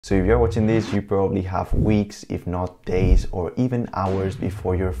So if you're watching this, you probably have weeks, if not days, or even hours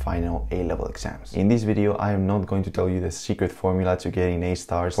before your final A-level exams. In this video, I am not going to tell you the secret formula to getting A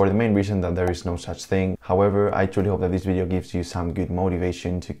stars for the main reason that there is no such thing. However, I truly hope that this video gives you some good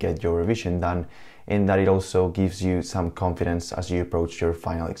motivation to get your revision done and that it also gives you some confidence as you approach your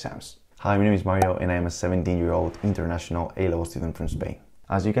final exams. Hi, my name is Mario and I am a 17-year-old international A-level student from Spain.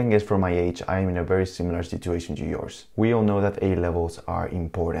 As you can guess from my age, I am in a very similar situation to yours. We all know that A-levels are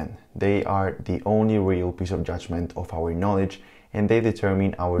important. They are the only real piece of judgment of our knowledge and they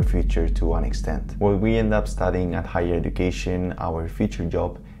determine our future to an extent. What we end up studying at higher education, our future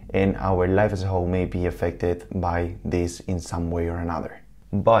job, and our life as a whole may be affected by this in some way or another.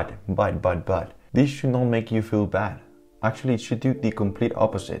 But, this should not make you feel bad. Actually, it should do the complete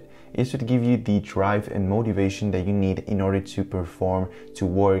opposite. It should give you the drive and motivation that you need in order to perform, to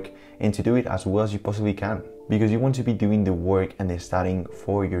work, and to do it as well as you possibly can. Because you want to be doing the work and the studying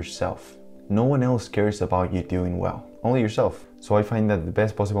for yourself. No one else cares about you doing well, only yourself. So I find that the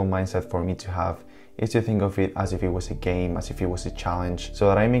best possible mindset for me to have is to think of it as if it was a game, as if it was a challenge, so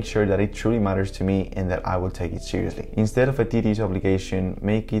that I make sure that it truly matters to me and that I will take it seriously. Instead of a tedious obligation,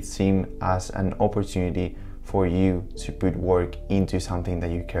 make it seem as an opportunity for you to put work into something that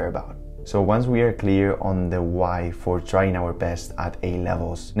you care about. So once we are clear on the why for trying our best at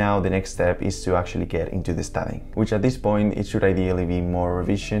A-levels, now the next step is to actually get into the studying, which at this point it should ideally be more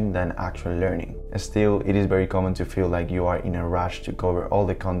revision than actual learning. Still, it is very common to feel like you are in a rush to cover all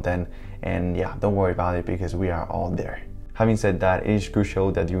the content, and yeah, don't worry about it because we are all there. Having said that, it is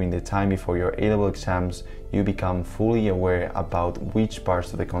crucial that during the time before your A-level exams, you become fully aware about which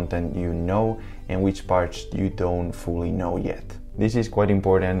parts of the content you know and which parts you don't fully know yet. This is quite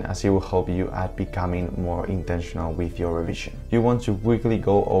important as it will help you at becoming more intentional with your revision. You want to quickly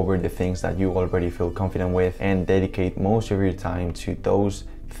go over the things that you already feel confident with and dedicate most of your time to those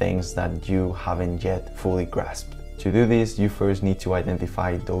things that you haven't yet fully grasped. To do this, you first need to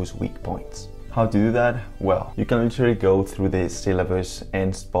identify those weak points. How to do that? Well, you can literally go through the syllabus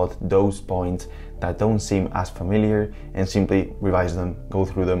and spot those points that don't seem as familiar and simply revise them, go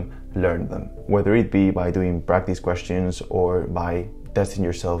through them, learn them. Whether it be by doing practice questions or by testing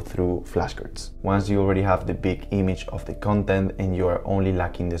yourself through flashcards. Once you already have the big image of the content and you are only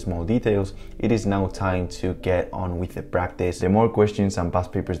lacking the small details, it is now time to get on with the practice. The more questions and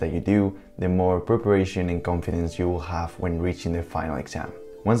past papers that you do, the more preparation and confidence you will have when reaching the final exam.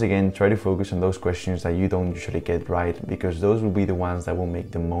 Once again, try to focus on those questions that you don't usually get right because those will be the ones that will make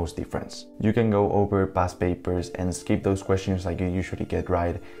the most difference. You can go over past papers and skip those questions that you usually get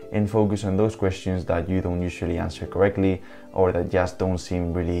right and focus on those questions that you don't usually answer correctly or that just don't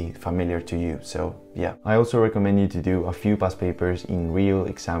seem really familiar to you. So yeah, I also recommend you to do a few past papers in real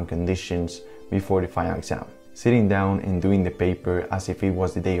exam conditions before the final exam. Sitting down and doing the paper as if it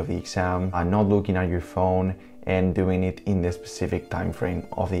was the day of the exam and not looking at your phone and doing it in the specific time frame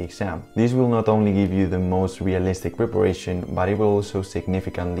of the exam. This will not only give you the most realistic preparation, but it will also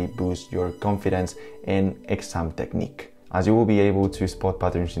significantly boost your confidence and exam technique, as you will be able to spot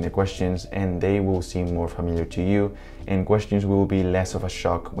patterns in the questions and they will seem more familiar to you and questions will be less of a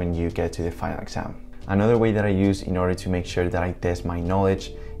shock when you get to the final exam. Another way that I use in order to make sure that I test my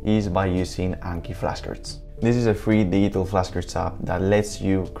knowledge is by using Anki Flashcards. This is a free digital flashcards app that lets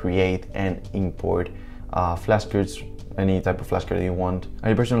you create and import flashcards, any type of flashcard that you want.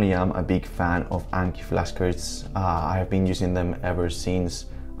 I personally am a big fan of Anki flashcards. I have been using them ever since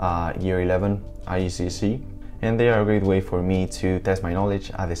year 11 IECC, and they are a great way for me to test my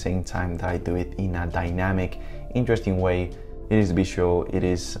knowledge at the same time that I do it in a dynamic, interesting way. It is visual, it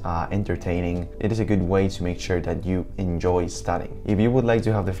is entertaining, it is a good way to make sure that you enjoy studying. If you would like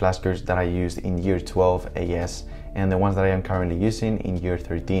to have the flashcards that I used in year 12 AS and the ones that I am currently using in year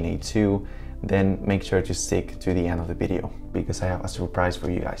 13 A2, then make sure to stick to the end of the video because I have a surprise for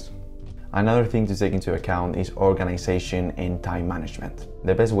you guys. Another thing to take into account is organization and time management.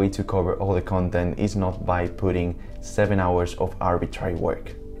 The best way to cover all the content is not by putting 7 hours of arbitrary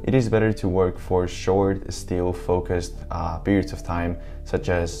work. It is better to work for short, still focused periods of time, such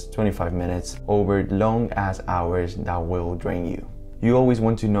as 25 minutes, over long ass hours that will drain you. You always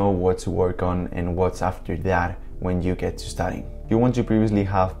want to know what to work on and what's after that when you get to studying. You want to previously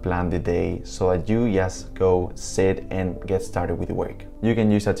have planned the day so that you just go, sit and get started with the work. You can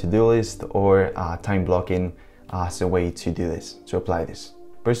use a to-do list or time blocking as a way to do this, to apply this.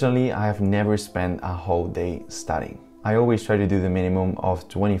 Personally, I have never spent a whole day studying. I always try to do the minimum of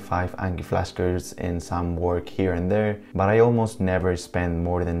 25 Anki flashcards and some work here and there, but I almost never spend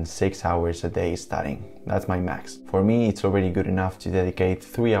more than 6 hours a day studying. That's my max. For me, it's already good enough to dedicate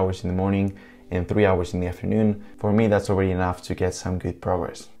 3 hours in the morning and 3 hours in the afternoon, for me that's already enough to get some good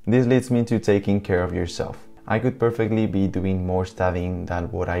progress. This leads me to taking care of yourself. I could perfectly be doing more studying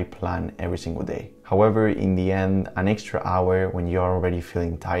than what I plan every single day. However, in the end, an extra hour when you are already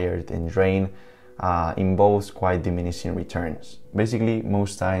feeling tired and drained involves quite diminishing returns. Basically,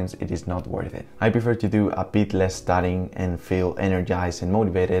 most times it is not worth it. I prefer to do a bit less studying and feel energized and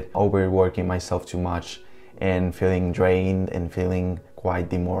motivated, overworking myself too much and feeling drained and feeling quite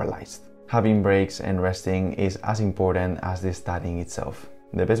demoralized. Having breaks and resting is as important as the studying itself.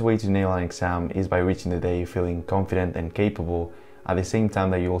 The best way to nail an exam is by reaching the day feeling confident and capable at the same time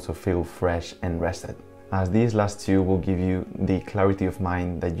that you also feel fresh and rested, as these last two will give you the clarity of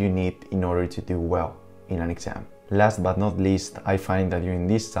mind that you need in order to do well in an exam. Last but not least, I find that during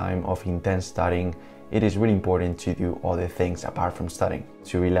this time of intense studying, it is really important to do other things apart from studying.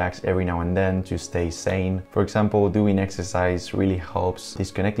 To relax every now and then, to stay sane. For example, doing exercise really helps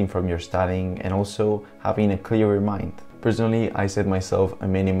disconnecting from your studying and also having a clearer mind. Personally, I set myself a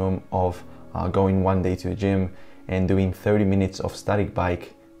minimum of going one day to the gym and doing 30 minutes of static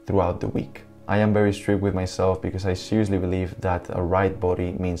bike throughout the week. I am very strict with myself because I seriously believe that a right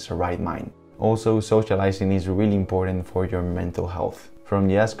body means a right mind. Also, socializing is really important for your mental health. From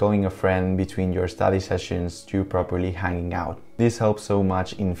just calling a friend between your study sessions to properly hanging out. This helps so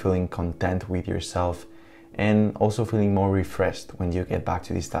much in feeling content with yourself and also feeling more refreshed when you get back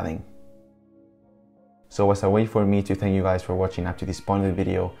to the studying. So as a way for me to thank you guys for watching up to this point of the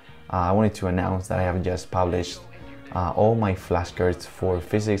video, I wanted to announce that I have just published all my flashcards for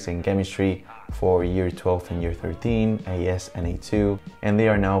physics and chemistry for year 12 and year 13, AS and A2, and they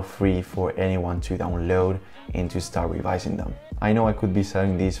are now free for anyone to download and to start revising them. I know I could be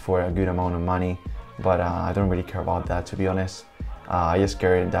selling these for a good amount of money, but I don't really care about that, to be honest. I just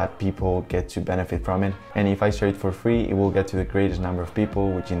care that people get to benefit from it, and if I share it for free, it will get to the greatest number of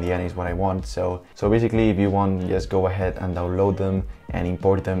people, which in the end is what I want. So basically, if you want, just go ahead and download them and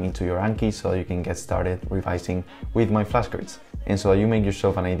import them into your Anki so you can get started revising with my flashcards. And so that you make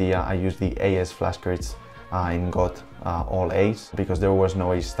yourself an idea, I used the AS flashcards and got all A's because there was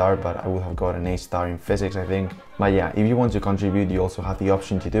no A star, but I would have got an A star in physics, I think. But yeah, if you want to contribute, you also have the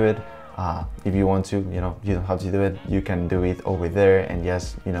option to do it. If you want to, you don't have to do it. You can do it over there and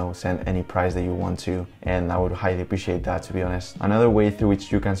just, send any price that you want to. And I would highly appreciate that, to be honest. Another way through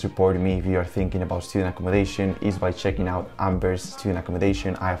which you can support me if you are thinking about student accommodation is by checking out Amber's student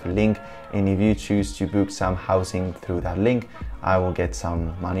accommodation. I have a link, and if you choose to book some housing through that link, I will get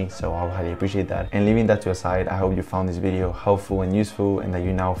some money, so I'll highly appreciate that. And leaving that to aside, I hope you found this video helpful and useful and that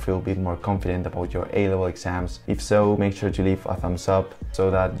you now feel a bit more confident about your A-level exams. If so, make sure to leave a thumbs up so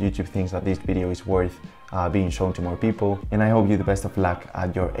that YouTube thinks that this video is worth being shown to more people. And I hope you the best of luck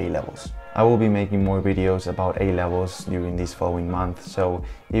at your A-levels. I will be making more videos about A-levels during this following month, so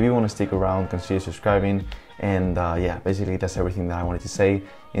if you want to stick around, consider subscribing. And yeah, basically that's everything that I wanted to say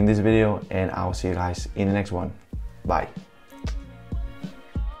in this video, and I'll see you guys in the next one. Bye.